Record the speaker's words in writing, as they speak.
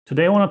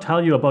Today I want to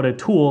tell you about a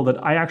tool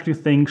that I actually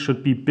think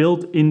should be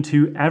built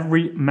into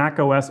every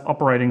macOS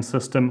operating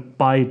system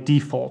by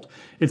default.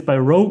 It's by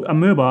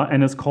Amoeba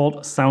and it's called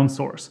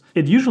SoundSource.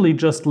 It usually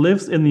just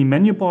lives in the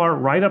menu bar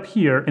right up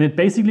here, and it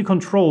basically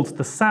controls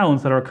the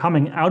sounds that are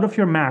coming out of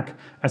your Mac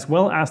as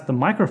well as the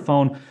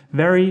microphone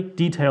very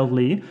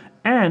detailedly.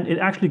 And it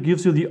actually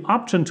gives you the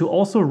option to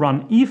also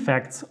run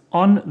effects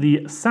on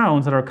the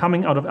sounds that are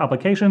coming out of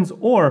applications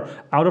or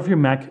out of your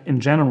Mac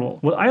in general.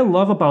 What I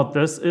love about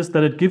this is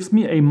that it gives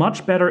me a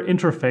much better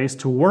interface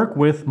to work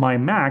with my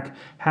Mac,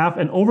 have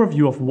an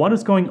overview of what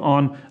is going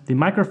on. The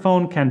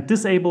microphone can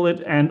disable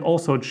it and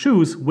also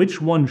choose which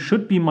one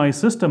should be my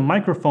system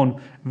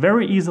microphone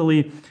very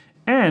easily.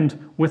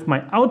 And with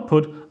my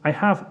output, I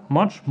have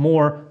much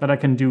more that I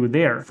can do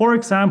there. For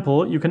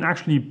example, you can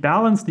actually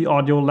balance the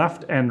audio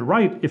left and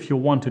right if you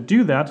want to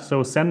do that.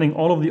 So sending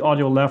all of the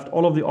audio left,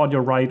 all of the audio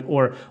right,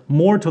 or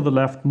more to the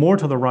left, more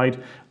to the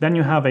right. Then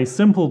you have a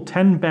simple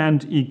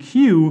 10-band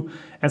EQ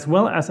as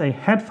well as a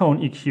headphone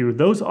EQ.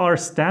 Those are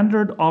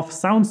standard off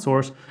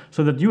SoundSource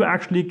so that you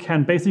actually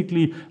can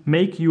basically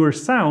make your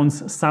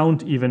sounds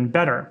sound even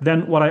better.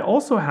 Then what I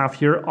also have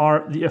here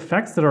are the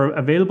effects that are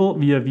available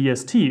via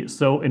VST.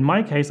 So in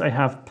my case, I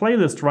have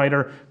Playlist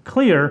Writer,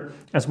 Clear,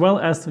 as well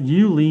as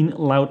U-Lean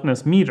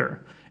Loudness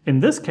Meter. In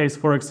this case,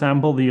 for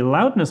example, the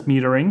loudness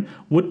metering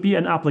would be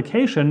an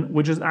application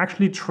which is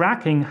actually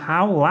tracking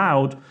how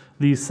loud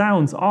these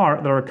sounds are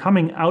that are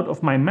coming out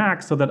of my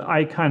Mac so that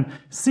I can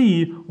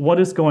see what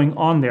is going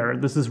on there.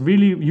 This is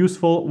really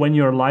useful when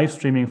you're live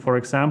streaming, for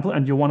example,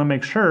 and you want to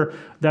make sure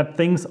that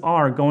things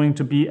are going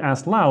to be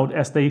as loud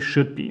as they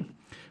should be.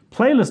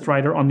 Playlist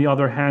Writer, on the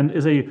other hand,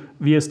 is a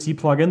VST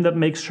plugin that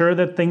makes sure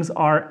that things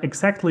are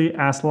exactly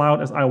as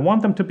loud as I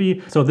want them to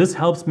be. So this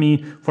helps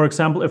me, for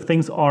example, if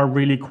things are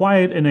really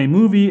quiet in a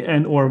movie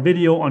and or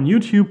video on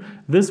YouTube,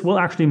 this will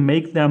actually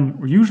make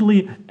them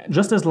usually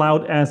just as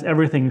loud as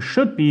everything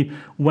should be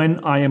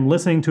when I am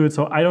listening to it,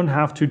 so I don't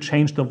have to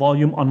change the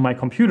volume on my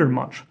computer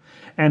much.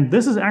 And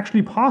this is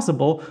actually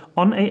possible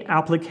on an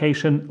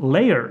application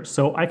layer.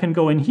 So I can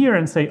go in here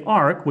and say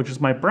Arc, which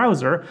is my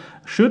browser,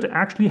 should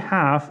actually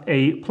have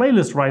a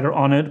playlist writer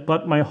on it,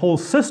 but my whole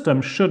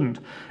system shouldn't.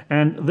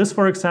 And this,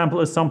 for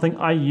example, is something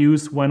I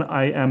use when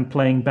I am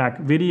playing back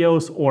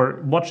videos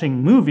or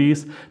watching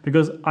movies,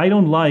 because I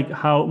don't like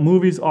how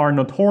movies are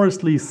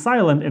notoriously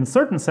silent in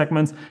certain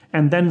segments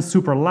and then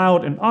super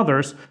loud in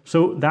others.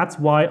 So that's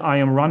why I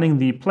am running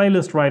the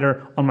playlist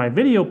writer on my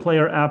video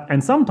player app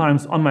and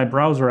sometimes on my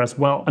browser as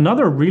well.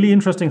 Another really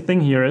interesting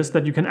thing here is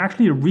that you can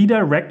actually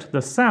redirect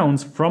the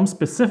sounds from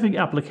specific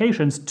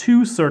applications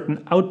to certain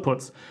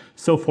outputs.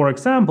 So for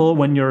example,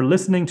 when you're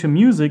listening to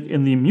music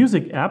in the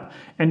music app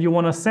and you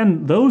want to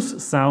send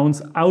those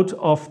sounds out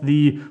of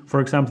the,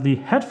 for example, the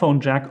headphone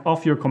jack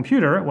of your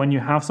computer, when you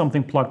have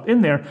something plugged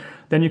in there,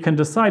 then you can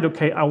decide,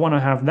 okay, I want to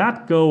have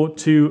that go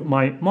to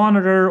my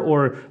monitor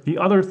or the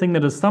other thing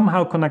that is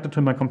somehow connected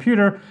to my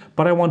computer,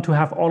 but I want to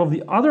have all of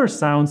the other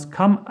sounds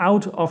come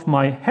out of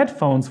my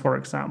headphones, for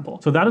example.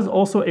 So that is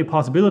also a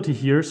possibility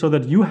here, so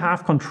that you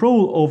have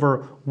control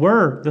over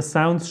where the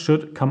sounds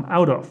should come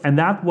out of. And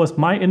that was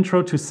my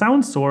intro to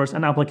SoundSource,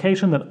 an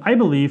application that I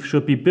believe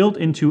should be built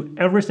into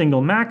every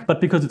single Mac, but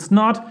because it's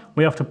not,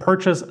 we have to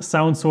purchase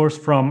SoundSource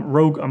from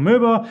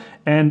Amoeba,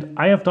 and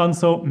I have done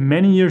so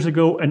many years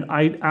ago, and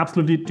I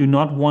absolutely do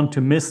not want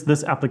to miss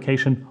this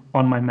application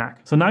on my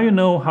Mac. So now you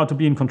know how to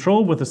be in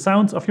control with the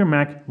sounds of your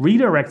Mac,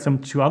 redirect them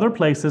to other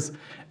places,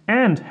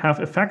 and have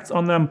effects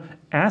on them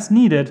as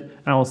needed,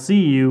 and I'll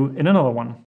see you in another one.